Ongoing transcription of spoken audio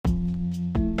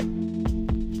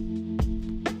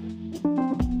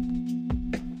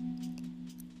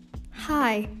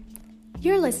Hi,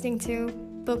 you're listening to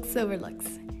Books Over Looks,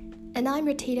 and I'm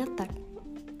Ratita Thak.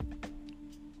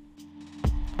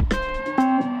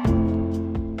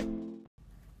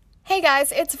 Hey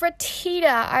guys, it's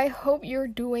Ratita. I hope you're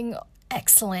doing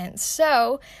excellent.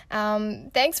 So,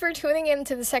 thanks for tuning in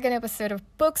to the second episode of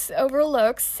Books Over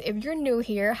Looks. If you're new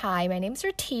here, hi, my name's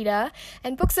Ratita,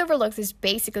 and Books Over Looks is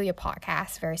basically a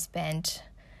podcast where I spend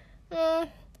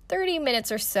 30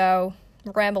 minutes or so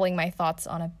rambling my thoughts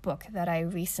on a book that I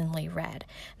recently read.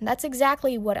 And that's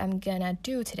exactly what I'm gonna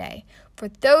do today. For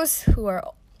those who are,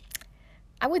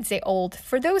 I would say old,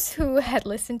 for those who had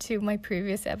listened to my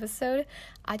previous episode,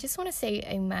 I just want to say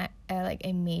a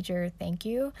major thank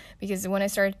you, because when I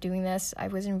started doing this, I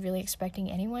wasn't really expecting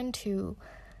anyone to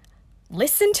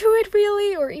listen to it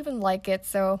really, or even like it.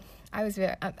 So I was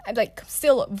I'm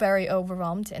still very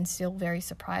overwhelmed and still very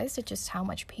surprised at just how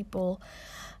much people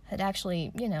had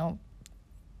actually,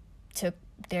 took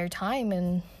their time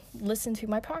and listened to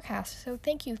my podcast. So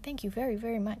thank you very,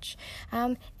 very much.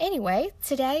 Anyway,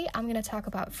 today I'm going to talk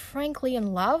about Frankly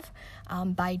in Love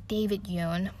by David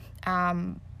Yoon.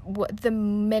 The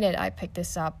minute I picked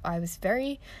this up, I was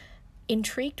very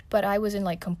intrigued, but I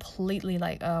wasn't completely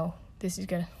oh, this is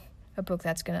a book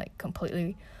that's going to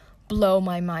completely blow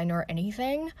my mind or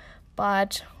anything.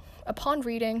 But upon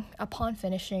reading, upon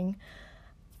finishing,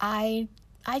 I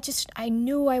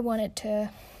knew I wanted to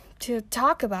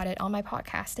talk about it on my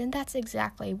podcast, and that's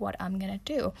exactly what I'm gonna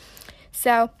do.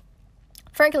 So,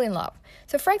 Frankly in Love.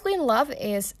 So, Frankly in Love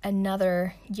is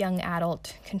another young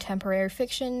adult contemporary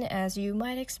fiction, as you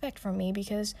might expect from me,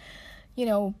 because,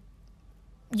 young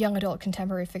adult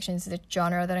contemporary fiction is the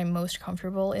genre that I'm most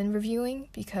comfortable in reviewing,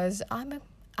 because I'm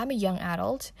a young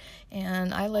adult,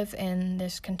 and I live in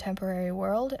this contemporary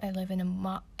world. I live in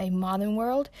a modern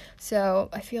world, so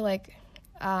I feel like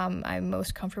I'm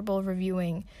most comfortable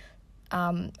reviewing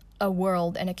a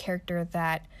world and a character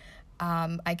that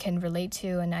I can relate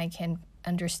to and I can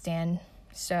understand.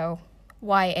 So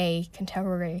YA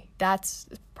contemporary, that's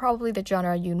probably the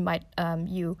genre you might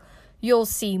you'll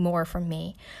see more from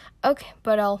me. Okay,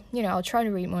 but I'll try to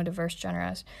read more diverse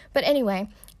genres. But anyway,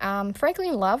 Frankly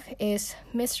in Love is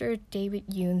Mr. David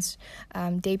Yoon's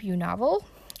debut novel.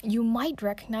 You might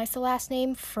recognize the last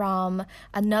name from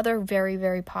another very,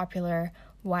 very popular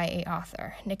YA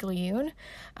author, Nicola Yoon.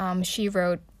 She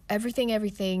wrote Everything,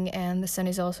 and The Sun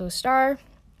Is Also a Star.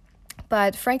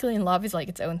 But Frankly in Love is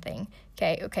its own thing.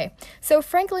 Okay. So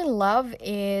Frankly in Love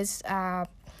is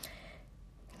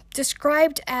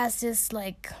described as this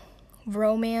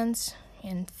romance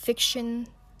and fiction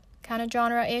kind of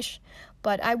genre-ish,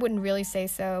 but I wouldn't really say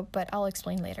so, but I'll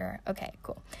explain later. Okay,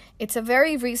 cool. It's a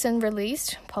very recent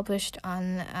release, published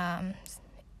on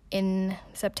in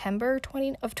September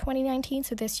 2019,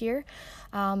 so this year.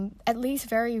 At least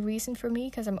very recent for me,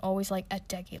 because I'm always a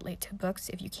decade late to books,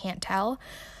 if you can't tell.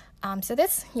 So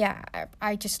this,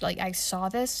 I just I saw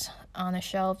this on the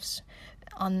shelves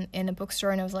in a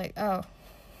bookstore, and I was like, oh,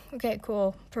 okay,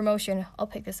 cool, promotion, I'll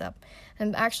pick this up.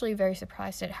 I'm actually very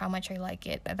surprised at how much I like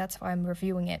it, but that's why I'm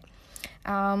reviewing it.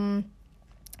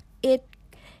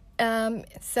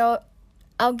 So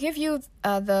I'll give you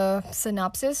the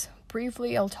synopsis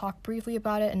briefly. I'll talk briefly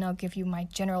about it, and I'll give you my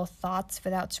general thoughts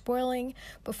without spoiling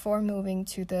before moving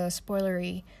to the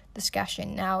spoilery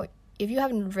discussion. Now, if you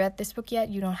haven't read this book yet,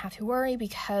 you don't have to worry,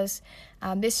 because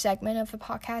this segment of the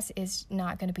podcast is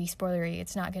not going to be spoilery.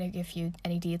 It's not going to give you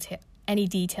any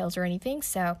details or anything.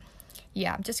 So,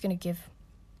 yeah, I'm just going to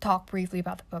talk briefly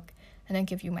about the book and then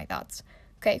give you my thoughts.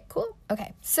 Okay, cool.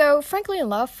 Okay, so Frankly in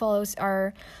Love follows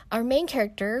our main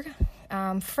character,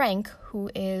 Frank,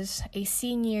 who is a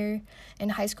senior in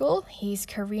high school. He's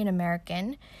Korean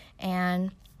American,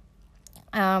 and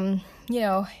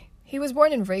he was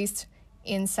born and raised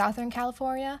in Southern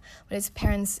California, but his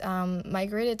parents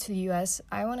migrated to the U.S.,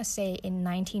 I want to say in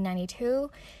 1992,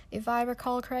 if I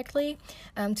recall correctly,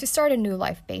 to start a new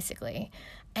life, basically.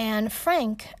 And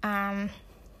Frank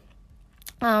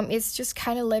is just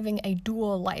kind of living a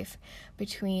dual life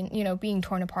between, being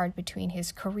torn apart between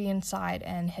his Korean side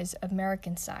and his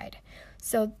American side.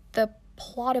 So the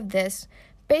plot of this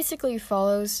basically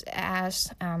follows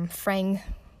as Frank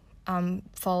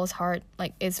falls hard,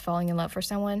 is falling in love for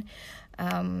someone,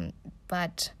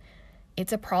 but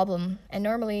it's a problem. And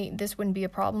normally this wouldn't be a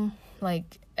problem,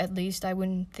 at least I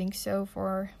wouldn't think so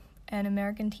for an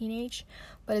American teenage,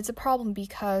 but it's a problem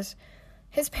because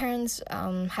his parents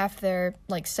have their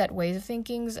set ways of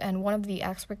thinking, and one of the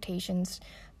expectations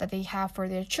that they have for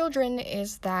their children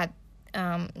is that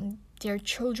their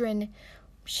children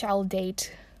shall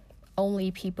date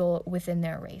only people within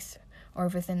their race or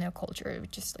within their culture,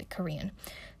 which is Korean.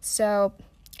 So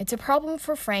it's a problem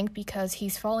for Frank because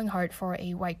he's falling hard for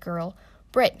a white girl,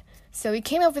 Brit. So he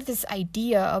came up with this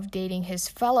idea of dating his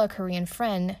fellow Korean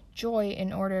friend, Joy,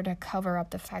 in order to cover up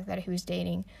the fact that he was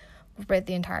dating Brit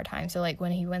the entire time. So, like,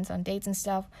 when he went on dates and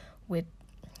stuff with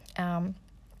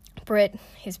Brit,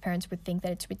 his parents would think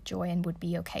that it's with Joy and would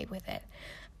be okay with it.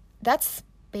 That's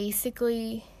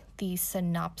basically the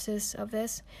synopsis of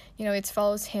this. It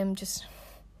follows him just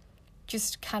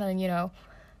kind of,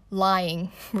 lying,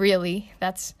 really.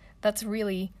 That's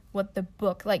really what the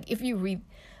book, like, if you read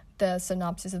the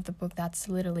synopsis of the book, that's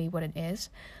literally what it is.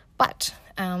 But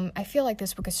I feel like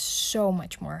this book is so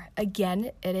much more.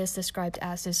 Again, it is described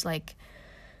as this, like,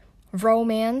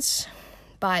 romance,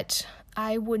 but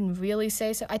I wouldn't really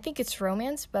say so. I think it's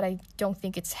romance, but I don't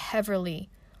think it's heavily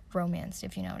romance,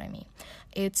 if you know what I mean.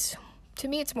 To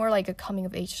me, it's more like a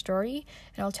coming-of-age story,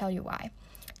 and I'll tell you why.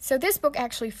 So this book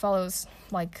actually follows,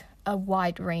 like, a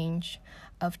wide range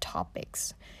of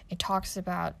topics. It talks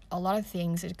about a lot of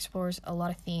things. It explores a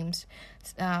lot of themes.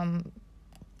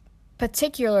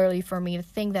 Particularly for me, the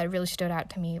thing that really stood out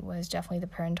to me was definitely the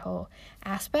parental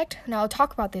aspect. Now, I'll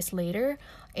talk about this later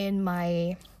in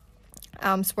my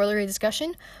spoilery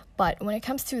discussion, but when it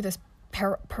comes to this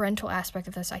parental aspect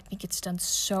of this, I think it's done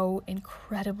so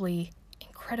incredibly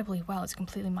well. It's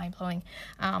completely mind-blowing.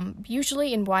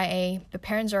 Usually in YA, the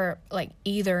parents are, like,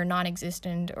 either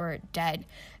non-existent or dead,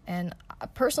 and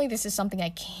personally this is something I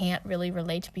can't really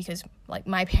relate to because, like,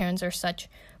 my parents are such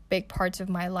big parts of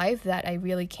my life that I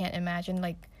really can't imagine,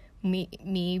 like,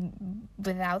 me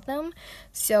without them.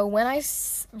 So when I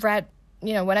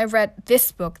read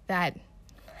this book that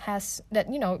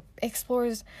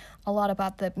explores a lot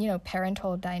about the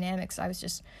parental dynamics, I was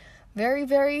just very,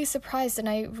 very surprised, and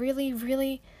I really,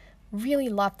 really, really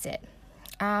loved it.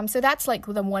 So that's, like,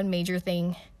 the one major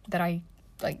thing that I,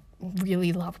 like,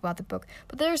 really love about the book.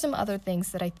 But there are some other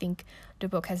things that I think the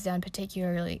book has done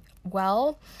particularly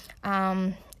well.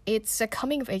 It's a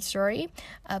coming-of-age story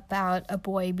about a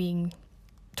boy being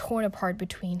torn apart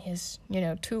between his,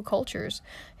 two cultures.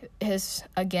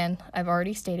 Again, I've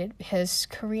already stated, his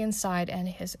Korean side and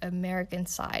his American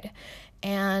side.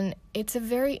 And it's a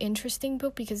very interesting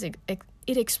book because it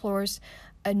explores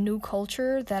a new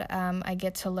culture that I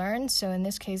get to learn. So in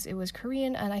this case, it was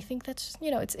Korean, and I think that's,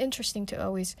 it's interesting to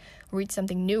always read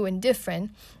something new and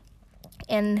different.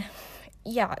 And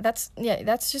that's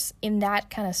just in that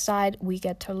kind of side we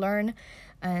get to learn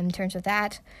in terms of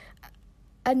that.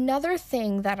 Another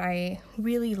thing that I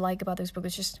really like about this book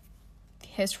is just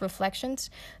his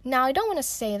reflections. Now, I don't want to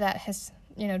say that his,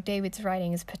 David's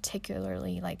writing is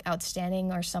particularly, like,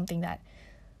 outstanding or something that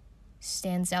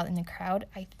stands out in the crowd.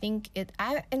 I think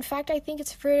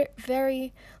it's very,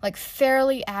 very, like,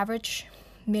 fairly average,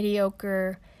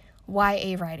 mediocre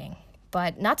YA writing.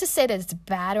 But not to say that it's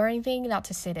bad or anything, not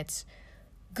to say that it's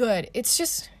good. It's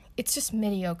just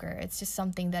mediocre. It's just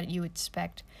something that you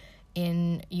expect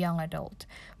in young adult.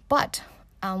 But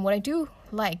what I do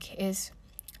like is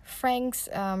Frank's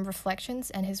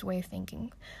reflections and his way of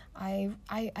thinking. I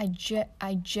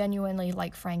genuinely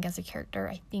like Frank as a character.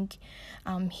 I think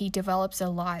he develops a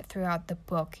lot throughout the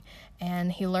book, and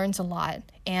he learns a lot,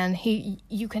 and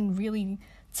you can really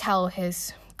tell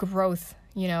his growth,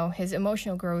 his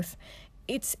emotional growth.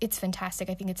 It's fantastic.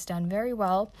 I think it's done very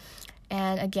well.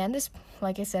 And again,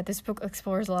 like I said, this book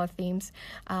explores a lot of themes.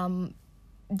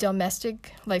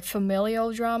 Domestic, like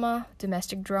familial drama,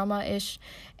 domestic drama-ish,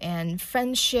 and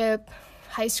friendship,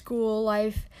 high school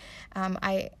life.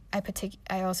 I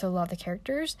also love the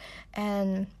characters,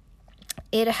 and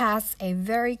it has a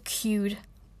very cute,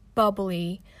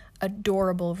 bubbly,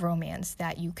 adorable romance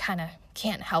that you kind of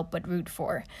can't help but root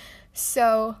for.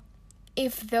 So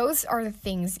if those are the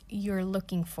things you're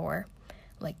looking for,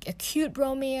 like a cute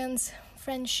romance,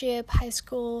 friendship, high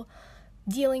school,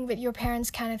 dealing with your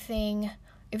parents kind of thing,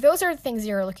 if those are the things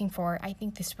you're looking for, I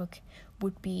think this book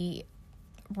would be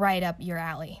right up your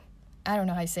alley. I don't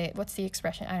know how to say it. What's the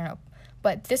expression? I don't know.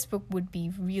 But this book would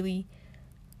be really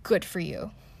good for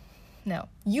you. No,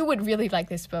 you would really like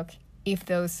this book if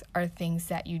those are things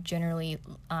that you generally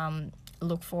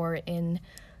look for in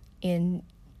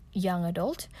young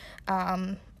adult.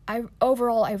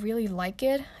 Overall, I really like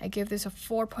it. I give this a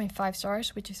 4.5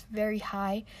 stars, which is very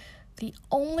high. The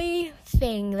only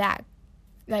thing that,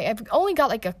 like, I've only got,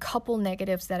 like, a couple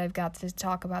negatives that I've got to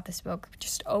talk about this book.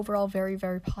 Just overall very,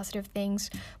 very positive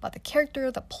things about the character,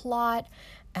 the plot.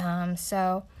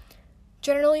 So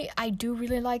generally, I do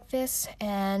really like this.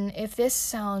 And if this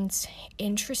sounds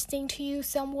interesting to you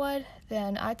somewhat,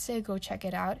 then I'd say go check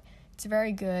it out. It's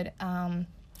very good.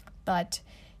 But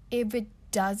if it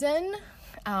doesn't,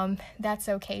 that's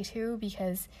okay too,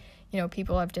 because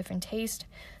people have different taste.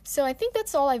 So I think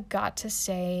that's all I've got to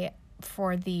say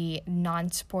for the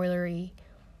non-spoilery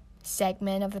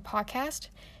segment of the podcast.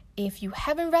 If you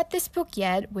haven't read this book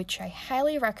yet, which I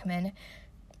highly recommend,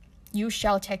 you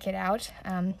shall check it out.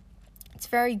 It's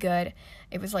very good.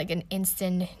 It was like an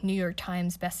instant New York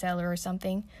Times bestseller or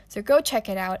something. So go check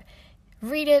it out,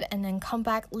 read it, and then come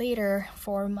back later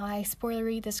for my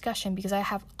spoilery discussion, because I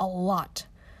have a lot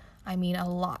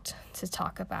to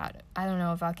talk about. I don't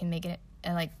know if I can make it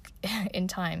in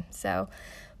time. So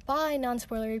bye,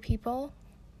 non-spoilery people.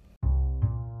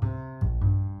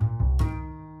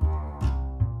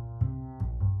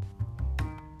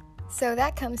 So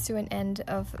that comes to an end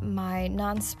of my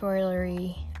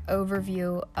non-spoilery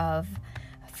overview of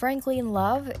Frankly in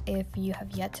Love. If you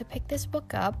have yet to pick this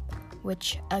book up,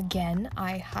 which again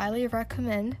I highly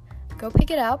recommend, go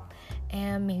pick it up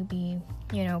and maybe,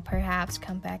 perhaps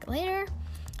come back later.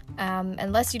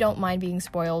 Unless you don't mind being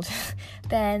spoiled,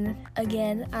 then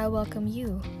again I welcome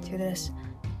you to this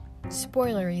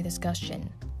spoilery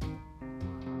discussion.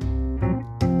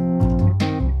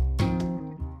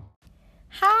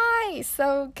 Hi!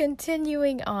 So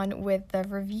continuing on with the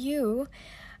review,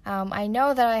 I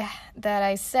know that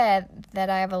I said that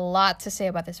I have a lot to say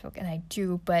about this book, and I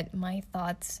do, but my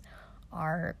thoughts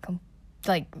are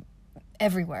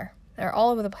everywhere. They're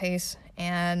all over the place,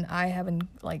 and I haven't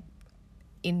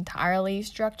entirely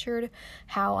structured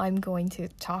how I'm going to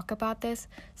talk about this.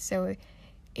 So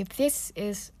if this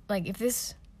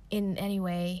in any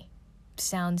way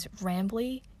sounds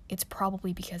rambly, it's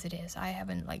probably because it is. I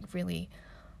haven't really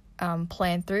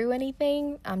planned through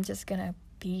anything. I'm just gonna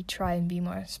try and be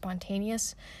more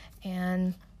spontaneous,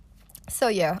 and so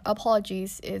yeah,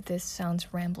 apologies if this sounds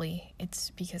rambly. It's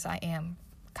because I am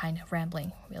kind of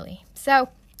rambling, really. So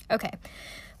okay,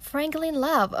 Frankly in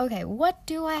Love. Okay, what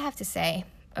do I have to say?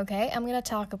 Okay, I'm gonna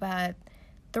talk about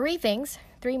three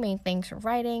main things: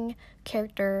 writing,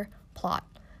 character, plot,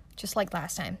 just like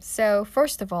last time. So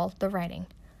first of all, the writing.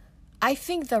 I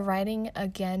think the writing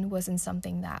again wasn't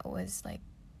something that was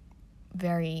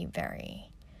very, very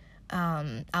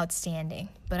outstanding,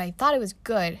 but I thought it was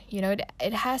good.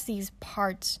 It has these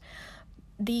parts,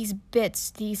 these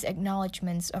bits, these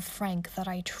acknowledgments of Frank that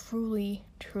I truly,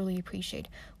 truly appreciate.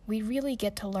 We really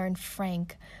get to learn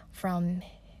Frank from,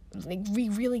 we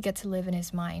really get to live in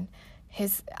his mind.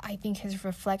 I think his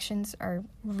reflections are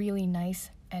really nice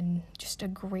and just a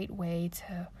great way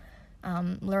to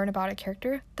learn about a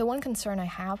character. The one concern I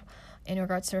have in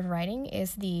regards to writing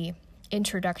is the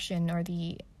introduction or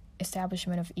the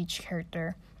establishment of each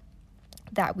character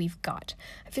that we've got.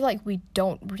 I feel like we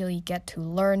don't really get to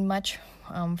learn much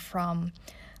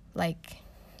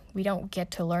we don't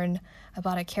get to learn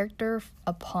about a character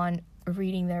upon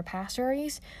reading their past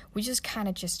stories. We just kind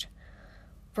of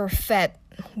we're fed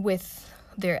with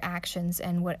their actions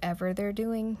and whatever they're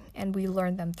doing, and we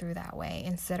learn them through that way,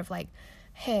 instead of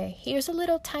hey, here's a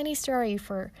little tiny story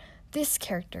for this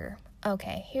character.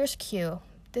 Okay, here's Q.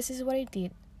 This is what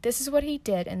he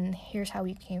did, and here's how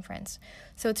we became friends.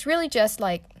 So it's really just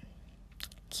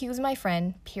Q's my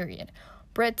friend, period.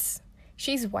 Brit's,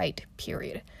 she's white,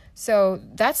 period. So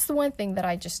that's the one thing that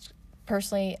I just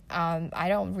personally, I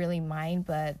don't really mind,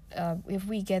 but if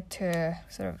we get to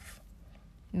sort of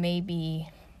maybe,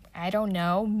 I don't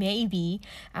know, maybe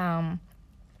have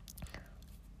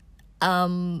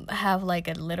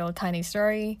a little tiny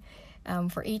story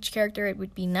for each character, it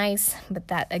would be nice. But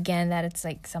that it's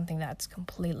something that's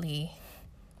completely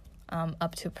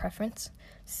up to preference.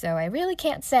 So I really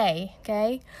can't say,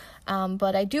 okay?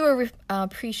 But I do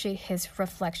appreciate his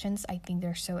reflections. I think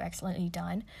they're so excellently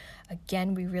done.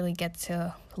 Again, we really get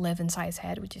to live inside his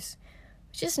head, which is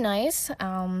nice.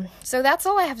 So that's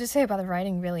all I have to say about the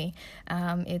writing, really.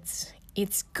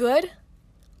 It's good,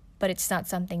 but it's not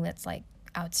something that's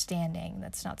outstanding.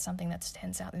 That's not something that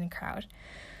stands out in the crowd.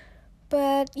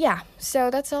 But yeah,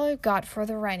 so that's all I've got for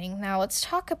the writing. Now let's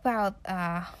talk about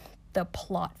the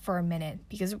plot for a minute,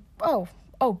 because oh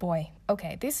boy,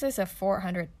 okay, this is a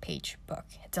 400-page book.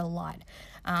 It's a lot.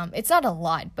 It's not a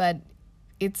lot, but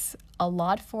it's a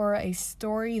lot for a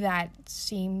story that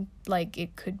seemed like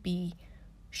it could be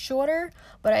shorter.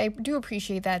 But I do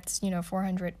appreciate that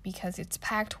 400, because it's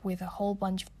packed with a whole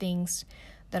bunch of things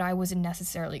that I wasn't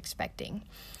necessarily expecting.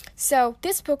 So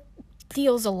this book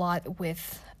deals a lot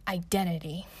with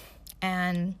identity,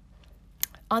 and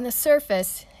on the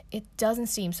surface it doesn't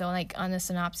seem so. On the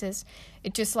synopsis,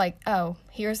 it's just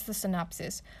here's the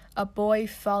synopsis: a boy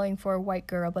falling for a white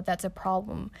girl, but that's a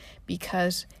problem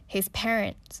because his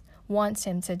parents wants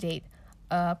him to date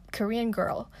a Korean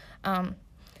girl.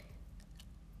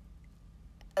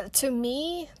 to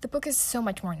me, the book is so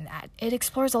much more than that. It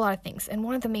explores a lot of things, and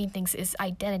one of the main things is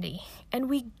identity. And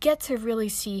we get to really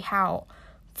see how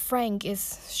Frank is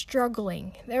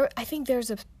struggling. I think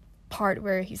there's a part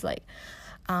where he's like,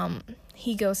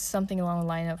 he goes something along the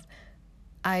line of,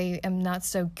 I am not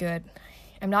so good.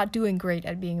 I'm not doing great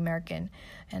at being American,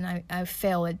 and I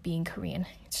fail at being Korean.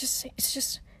 It's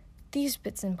just these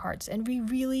bits and parts, and we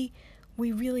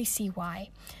really see why,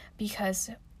 because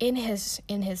in his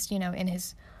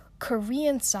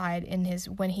Korean side,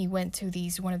 when he went to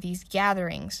one of these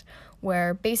gatherings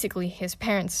where basically his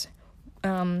parents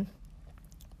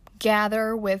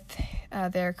gather with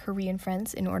their Korean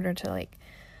friends in order to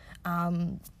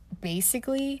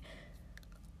basically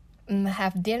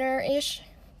have dinner-ish,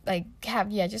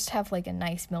 have like a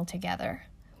nice meal together.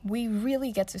 We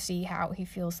really get to see how he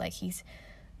feels like he's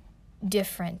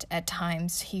different at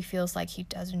times. He feels like he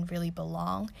doesn't really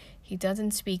belong. He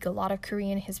doesn't speak a lot of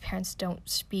Korean. His parents don't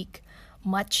speak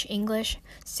much English,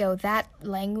 so that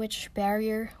language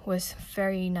barrier was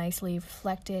very nicely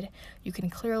reflected. You can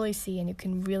clearly see, and you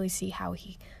can really see how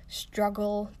he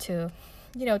struggled to,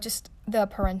 just the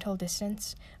parental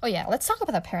distance. Oh yeah, let's talk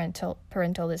about the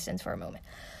parental distance for a moment.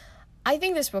 I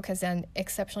think this book has done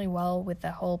exceptionally well with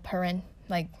the whole parental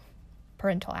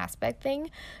aspect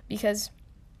thing, because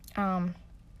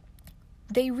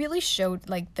they really showed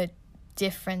the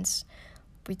difference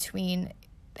between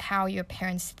how your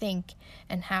parents think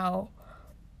and how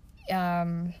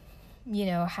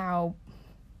how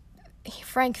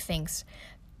Frank thinks.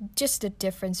 Just the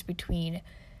difference between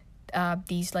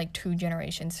these two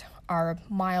generations are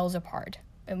miles apart,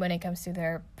 and when it comes to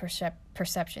their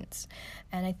perceptions,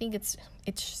 and I think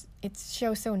it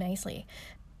shows so nicely.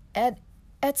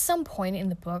 At some point in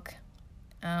the book,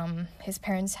 his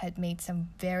parents had made some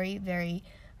very, very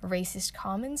racist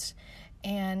comments,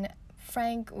 and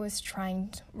Frank was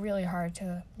trying really hard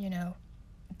to,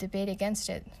 debate against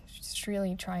it, just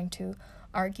really trying to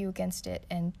argue against it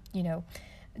and,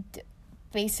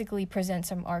 basically present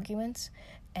some arguments,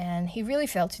 and he really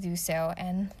failed to do so.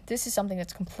 And this is something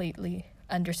that's completely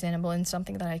understandable and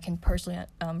something that I can personally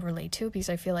relate to, because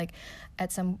I feel like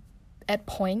at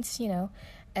points,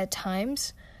 at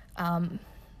times,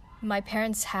 my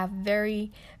parents have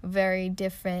very, very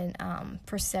different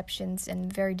perceptions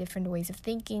and very different ways of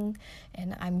thinking,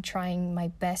 and I'm trying my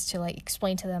best to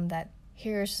explain to them that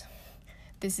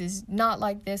this is not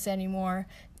like this anymore.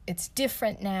 It's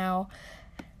different now.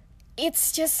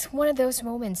 It's just one of those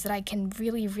moments that I can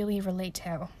really, really relate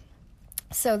to.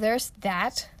 So there's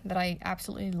that I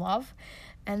absolutely love,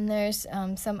 and there's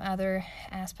some other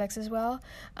aspects as well.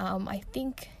 I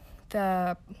think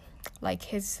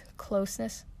his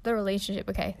closeness, the relationship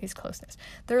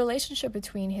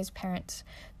between his parents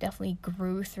definitely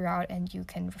grew throughout, and you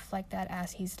can reflect that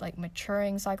as he's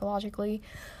maturing psychologically.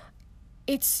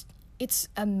 It's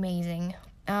amazing.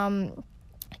 In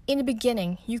the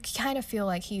beginning, you kind of feel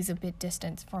like he's a bit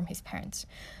distant from his parents,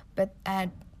 but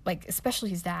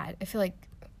especially his dad, I feel like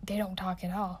they don't talk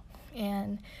at all.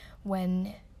 And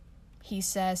when he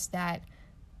says that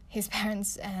his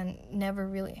parents never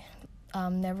really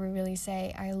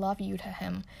say I love you to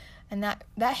him, and that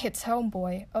hits home,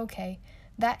 boy. Okay,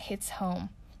 that hits home.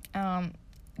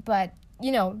 But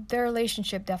their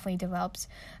relationship definitely develops,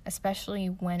 especially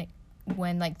when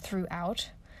throughout,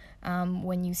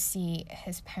 when you see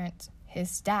his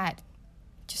dad,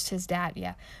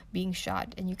 being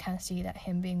shot, and you kind of see that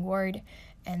him being worried,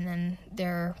 and then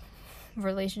their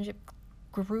relationship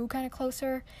grew kind of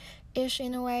closer-ish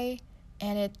in a way,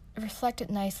 and it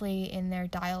reflected nicely in their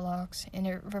dialogues, and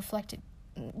it reflected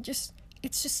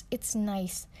it's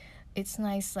nice. It's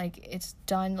nice, it's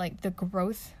done, the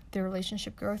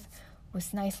relationship growth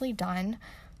was nicely done.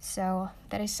 So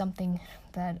that is something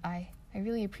that I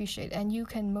really appreciate, and you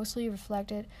can mostly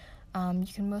reflect it. You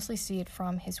can mostly see it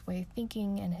from his way of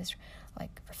thinking and his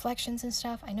reflections and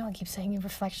stuff. I know I keep saying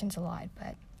reflections a lot,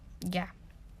 but yeah.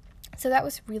 So that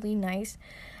was really nice.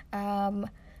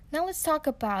 Now let's talk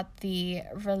about the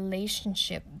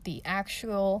relationship, the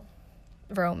actual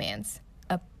romance,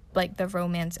 the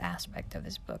romance aspect of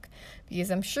this book, because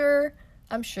I'm sure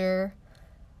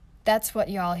that's what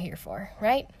y'all here for,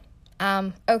 right?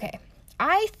 Okay.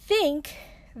 I think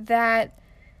that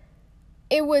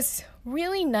it was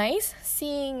really nice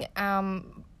seeing,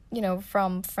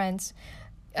 from friends,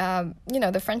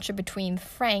 the friendship between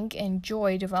Frank and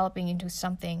Joy developing into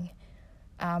something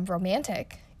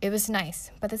romantic. It was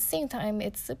nice, but at the same time,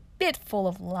 it's a bit full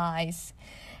of lies.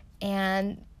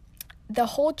 And the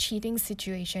whole cheating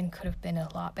situation could have been a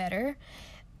lot better.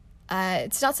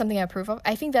 It's not something I approve of.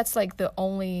 I think that's the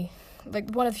only,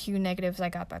 one of the few negatives I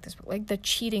got about this book. The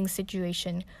cheating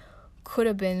situation could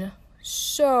have been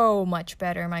so much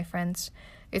better, my friends.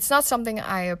 It's not something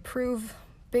I approve.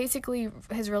 Basically,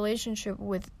 his relationship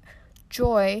with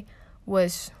Joy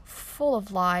was full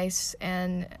of lies,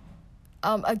 and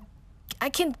I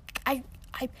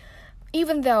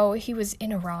even though he was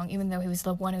in a wrong, even though he was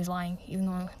the one who's lying, even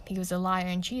though he was a liar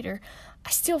and cheater, I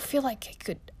still feel like I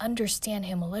could understand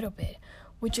him a little bit,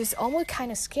 which is almost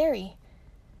kind of scary.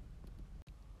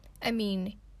 I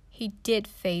mean, he did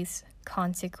face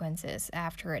consequences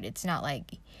after it. It's not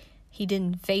like he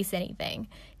didn't face anything.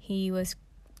 He was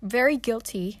very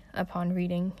guilty upon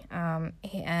reading,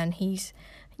 and he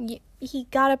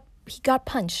got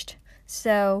punched.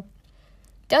 So,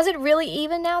 does it really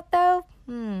even out though?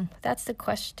 That's the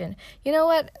question. You know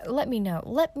what? Let me know.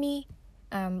 Let me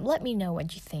know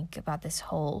what you think about this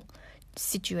whole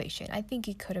situation. I think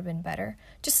it could have been better.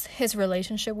 Just his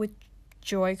relationship with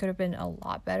Joy could have been a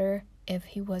lot better if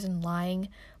he wasn't lying,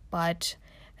 but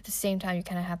at the same time, you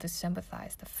kind of have to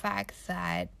sympathize the fact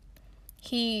that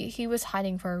he was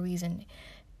hiding for a reason.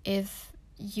 If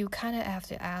you kind of have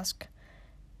to ask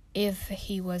if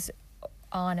he was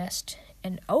honest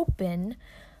and open,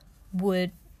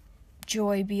 would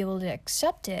Joy be able to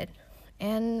accept it?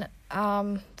 And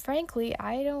frankly,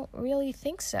 I don't really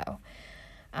think so.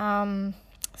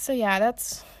 So yeah,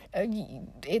 that's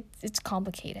it's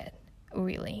complicated,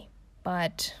 really,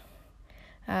 but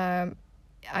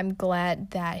I'm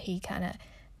glad that he kind of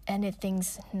ended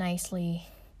things nicely.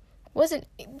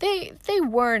 They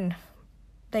weren't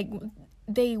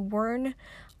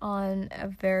on a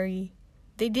very,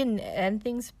 they didn't end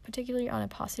things particularly on a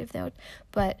positive note,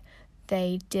 but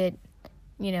they did,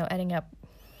 ending up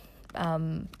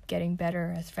getting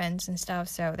better as friends and stuff.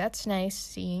 So that's nice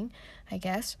seeing, I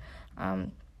guess.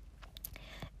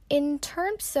 In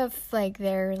terms of like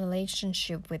their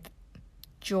relationship with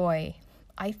Joy,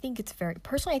 I think it's very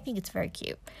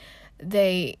cute.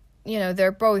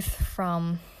 They're both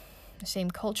from the same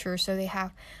culture, so they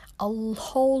have a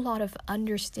whole lot of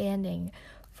understanding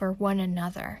for one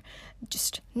another.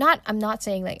 I'm not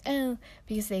saying like,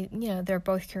 because they're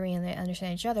both Korean, they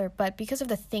understand each other, but because of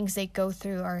the things they go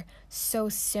through are so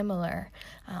similar.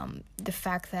 The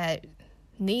fact that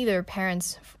neither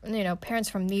parents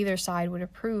from neither side would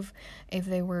approve if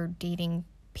they were dating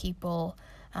people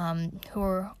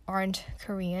who aren't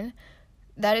Korean.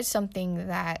 That is something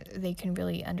that they can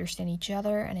really understand each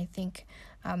other, and I think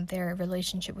their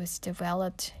relationship was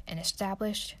developed and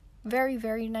established very,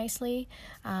 very nicely,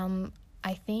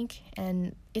 I think,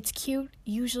 and it's cute.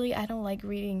 Usually I don't like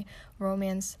reading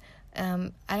romance.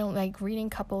 I don't like reading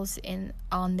couples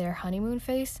on their honeymoon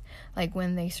phase, like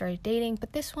when they started dating,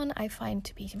 but this one I find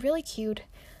to be really cute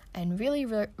and really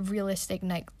realistic,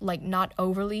 like not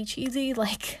overly cheesy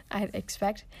like I'd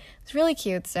expect. It's really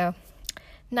cute, so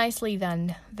nicely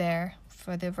done there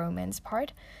for the romance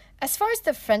part. As far as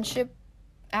the friendship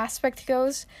aspect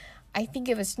goes, I think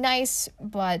it was nice,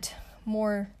 but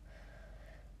more,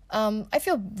 I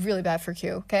feel really bad for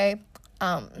Q, okay?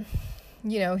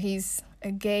 He's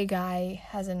a gay guy,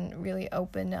 hasn't really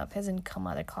opened up, hasn't come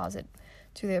out of the closet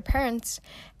to their parents,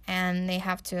 and he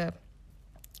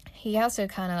has to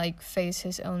kind of like face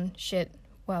his own shit,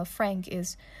 while Frank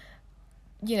is,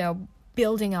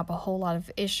 building up a whole lot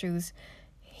of issues.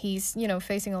 He's,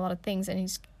 facing a lot of things, and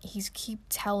he's keep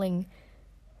telling,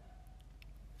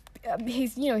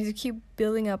 he's keep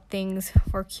building up things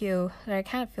for Q that I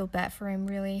kind of feel bad for him,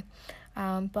 really.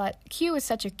 But Q is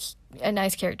such a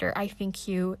nice character. I think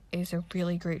Q is a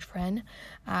really great friend.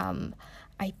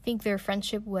 I think their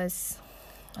friendship was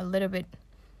a little bit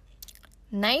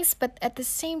nice, but at the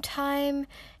same time,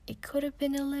 it could have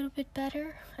been a little bit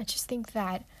better. I just think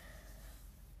that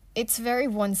it's very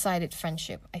one-sided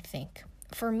friendship, I think.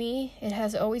 For me, it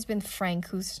has always been Frank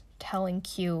who's telling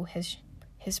Q his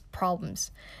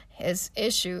problems, his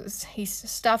issues, his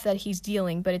stuff that he's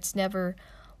dealing, but it's never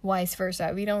vice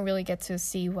versa. We don't really get to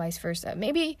see vice versa.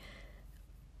 Maybe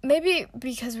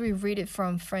because we read it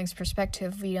from Frank's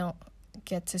perspective, we don't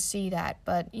get to see that.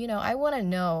 But, I want to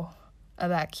know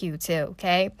about Q too,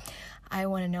 okay? I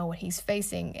want to know what he's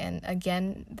facing. And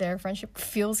again, their friendship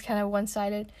feels kind of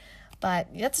one-sided, but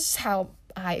that's just how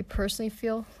I personally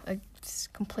feel. It's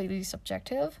completely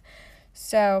subjective.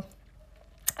 So,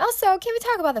 also, can we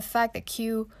talk about the fact that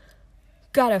Q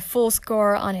got a full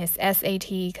score on his SAT?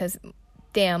 Because,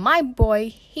 damn, my boy,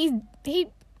 he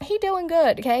doing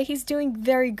good, okay? He's doing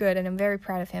very good, and I'm very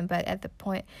proud of him. But at the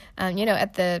point, at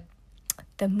the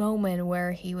moment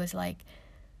where he was like,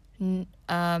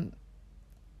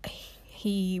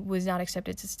 he was not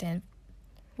accepted to Stanford.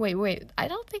 Wait, I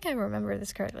don't think I remember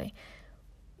this correctly.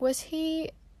 Was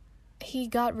he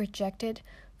got rejected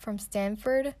from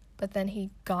Stanford, but then he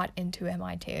got into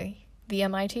the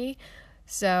MIT.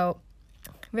 So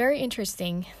very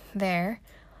interesting there.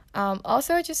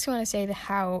 Also, I just want to say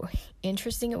how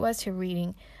interesting it was to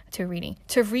read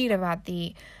about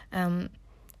the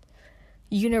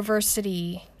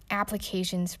university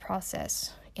applications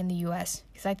process in the U.S.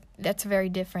 because that's very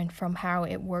different from how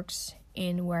it works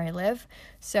in where I live.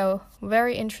 So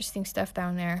very interesting stuff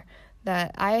down there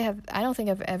that I don't think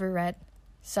I've ever read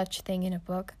such thing in a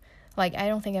book. Like, I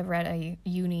don't think I've read a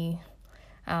uni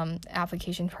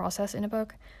application process in a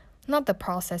book. Not the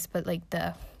process, but like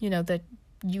the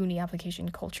uni application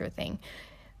culture thing.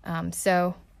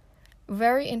 So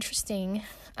very interesting,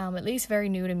 at least very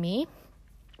new to me.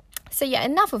 So yeah,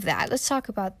 enough of that. Let's talk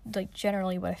about like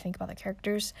generally what I think about the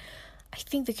characters. I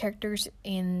think the characters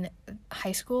in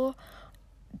high school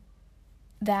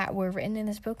that were written in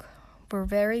this book were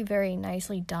very, very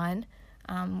nicely done.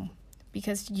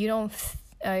 Because you don't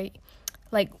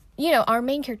our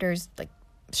main character is like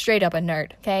straight up a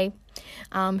nerd, okay?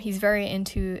 He's very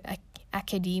into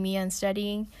academia and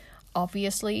studying,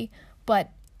 obviously,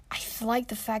 but I like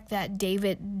the fact that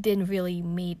David didn't really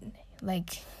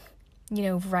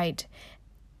write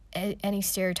any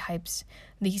stereotypes,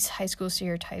 these high school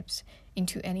stereotypes,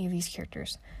 into any of these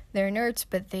characters. They're nerds,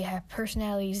 but they have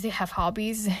personalities, they have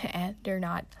hobbies, and they're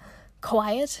not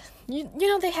quiet.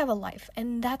 They have a life,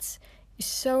 and that's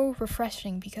so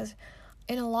refreshing because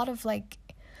in a lot of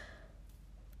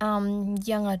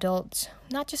young adults,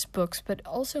 not just books but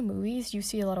also movies, you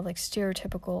see a lot of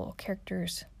stereotypical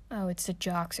characters. Oh, it's the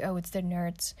jocks, oh, it's the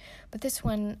nerds. But this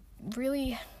one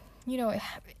really,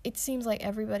 it seems like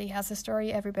everybody has a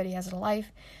story, everybody has a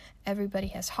life, everybody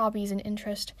has hobbies and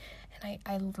interest, and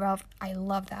I love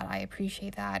that. I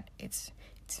appreciate that. It's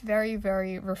very,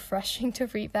 very refreshing to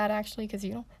read that, actually, because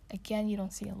you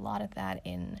don't see a lot of that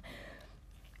in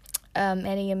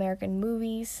any American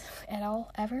movies at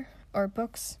all, ever, or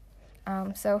books.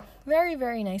 So very,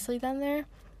 very nicely done there.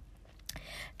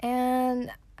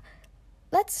 And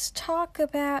let's talk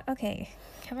about, okay,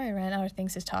 have I ran out of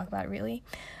things to talk about, really?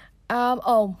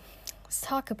 Let's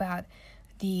talk about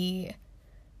the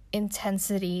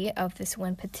intensity of this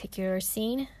one particular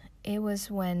scene. It was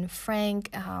when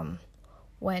Frank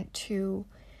went to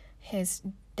his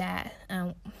dad,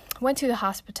 went to the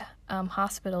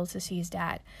hospital to see his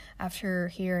dad after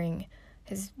hearing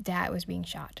his dad was being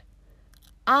shot.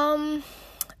 I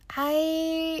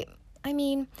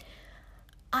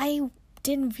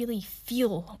didn't really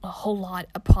feel a whole lot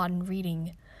upon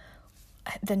reading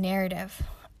the narrative,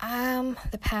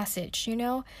 the passage,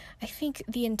 I think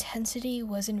the intensity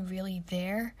wasn't really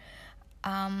there.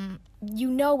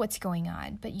 What's going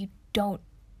on, but you don't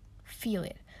feel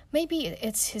it. Maybe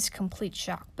it's his complete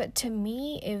shock, but to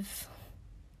me, if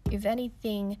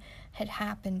anything had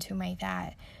happened to my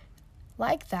dad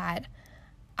like that,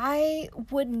 I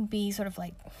wouldn't be sort of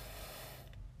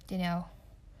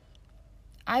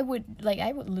I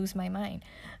would lose my mind.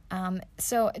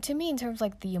 So to me, in terms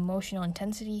of the emotional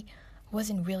intensity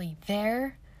wasn't really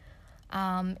there.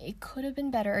 It could have been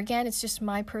better. Again, it's just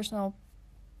my personal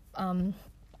sort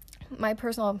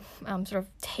of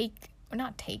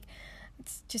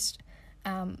it's just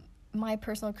my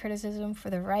personal criticism for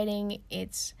the writing.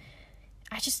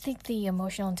 I just think the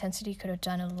emotional intensity could have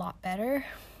done a lot better,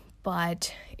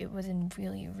 but it wasn't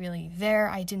really, really there.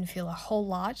 I didn't feel a whole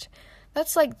lot.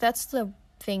 That's the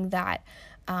thing that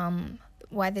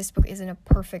why this book isn't a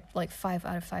perfect 5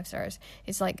 out of 5 stars.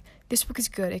 It's this book is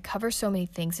good. It covers so many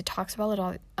things. It talks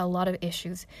about a lot of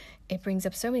issues. It brings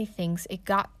up so many things. It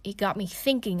got me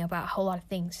thinking about a whole lot of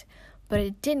things, but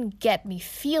it didn't get me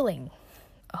feeling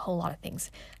a whole lot of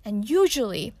things. And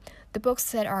usually the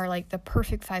books that are the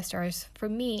perfect 5 stars for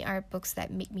me are books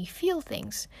that make me feel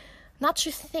things. Not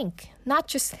just think,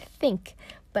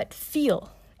 but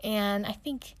feel. And I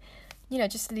think,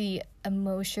 just the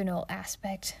emotional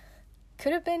aspect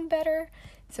could have been better.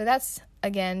 So that's,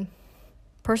 again,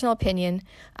 personal opinion,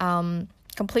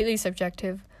 completely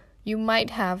subjective. You might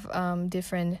have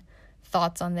different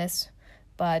thoughts on this,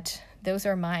 but those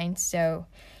are mine. So,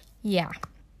 yeah.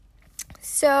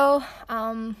 So,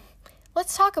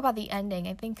 let's talk about the ending.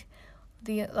 I think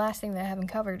the last thing that I haven't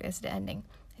covered is the ending.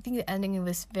 I think the ending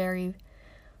was very,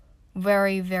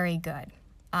 very, very good.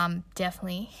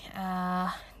 Definitely.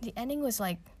 The ending was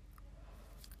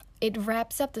it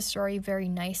wraps up the story very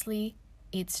nicely.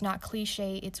 It's not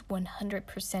cliche. It's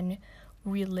 100%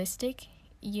 realistic.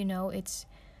 It's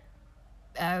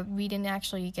we didn't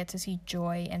actually get to see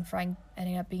Joy and Frank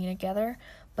ending up being together,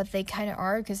 but they kind of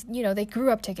are because, they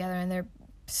grew up together and they're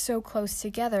so close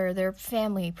together. They're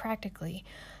family practically,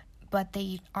 but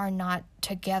they are not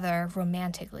together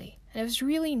romantically. And it was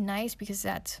really nice because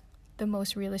that's the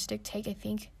most realistic take, I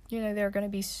think. They're going to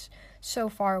be so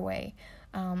far away.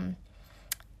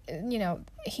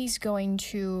 He's going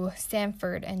to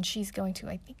Stanford and she's going to,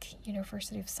 I think,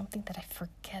 University of something that I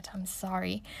forget. I'm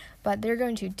sorry. But they're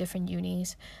going to different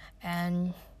unis,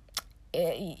 and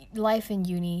life in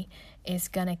uni is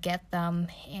going to get them,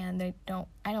 and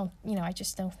I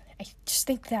just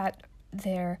think that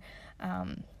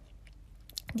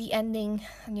the ending,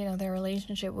 their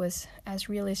relationship was as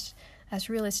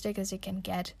realistic as it can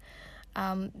get.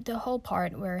 The whole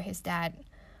part where his dad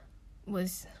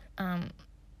was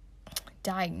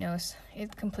diagnosed,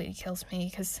 it completely kills me,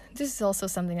 because this is also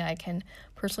something that I can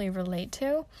personally relate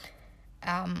to.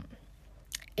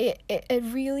 It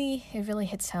really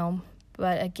hits home,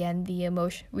 but again, the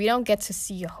emotion, we don't get to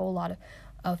see a whole lot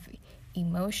of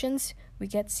emotions. We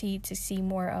get to see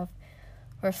more of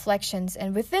reflections,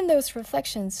 and within those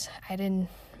reflections, I didn't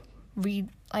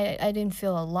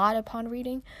feel a lot upon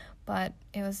reading, but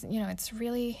it was, it's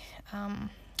really,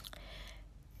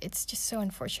 it's just so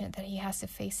unfortunate that he has to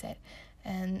face it.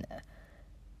 And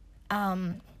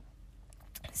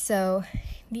so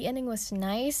the ending was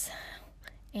nice,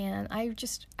 and I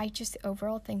just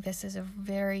overall think this is a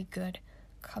very good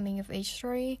coming of age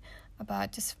story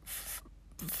about just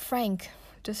Frank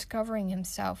discovering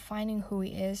himself, finding who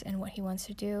he is and what he wants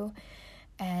to do,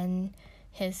 and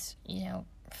his,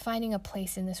 finding a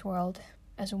place in this world,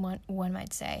 as one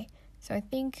might say. So I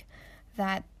think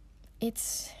that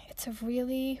it's a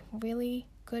really, really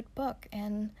good book,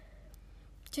 and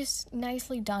just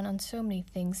nicely done on so many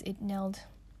things. It nailed,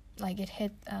 it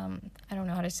hit, I don't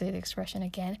know how to say the expression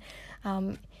again.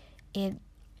 It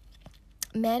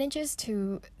manages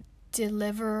to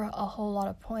deliver a whole lot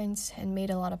of points and made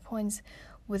a lot of points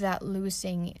without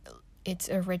losing its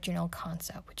original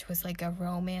concept, which was like a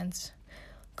romance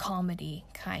comedy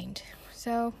kind.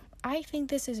 So I think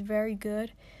this is very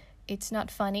good. It's not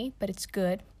funny, but it's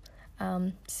good.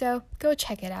 So go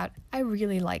check it out. I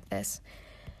really like this.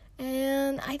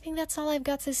 And I think that's all I've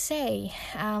got to say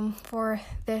for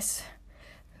this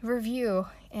review.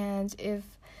 And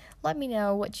let me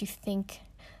know what you think.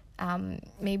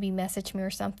 Maybe message me or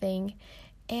something.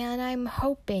 And I'm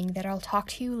hoping that I'll talk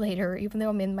to you later, even though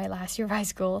I'm in my last year of high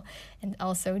school and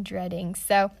also dreading.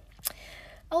 So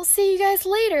I'll see you guys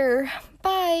later.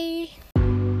 Bye.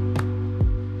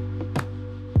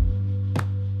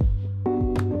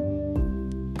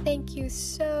 Thank you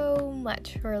so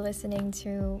much for listening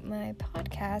to my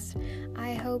podcast.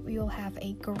 I hope you'll have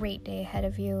a great day ahead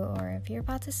of you, or if you're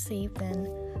about to sleep, then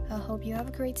I hope you have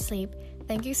a great sleep.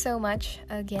 Thank you so much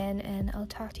again, and I'll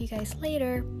talk to you guys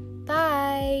later.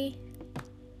 Bye!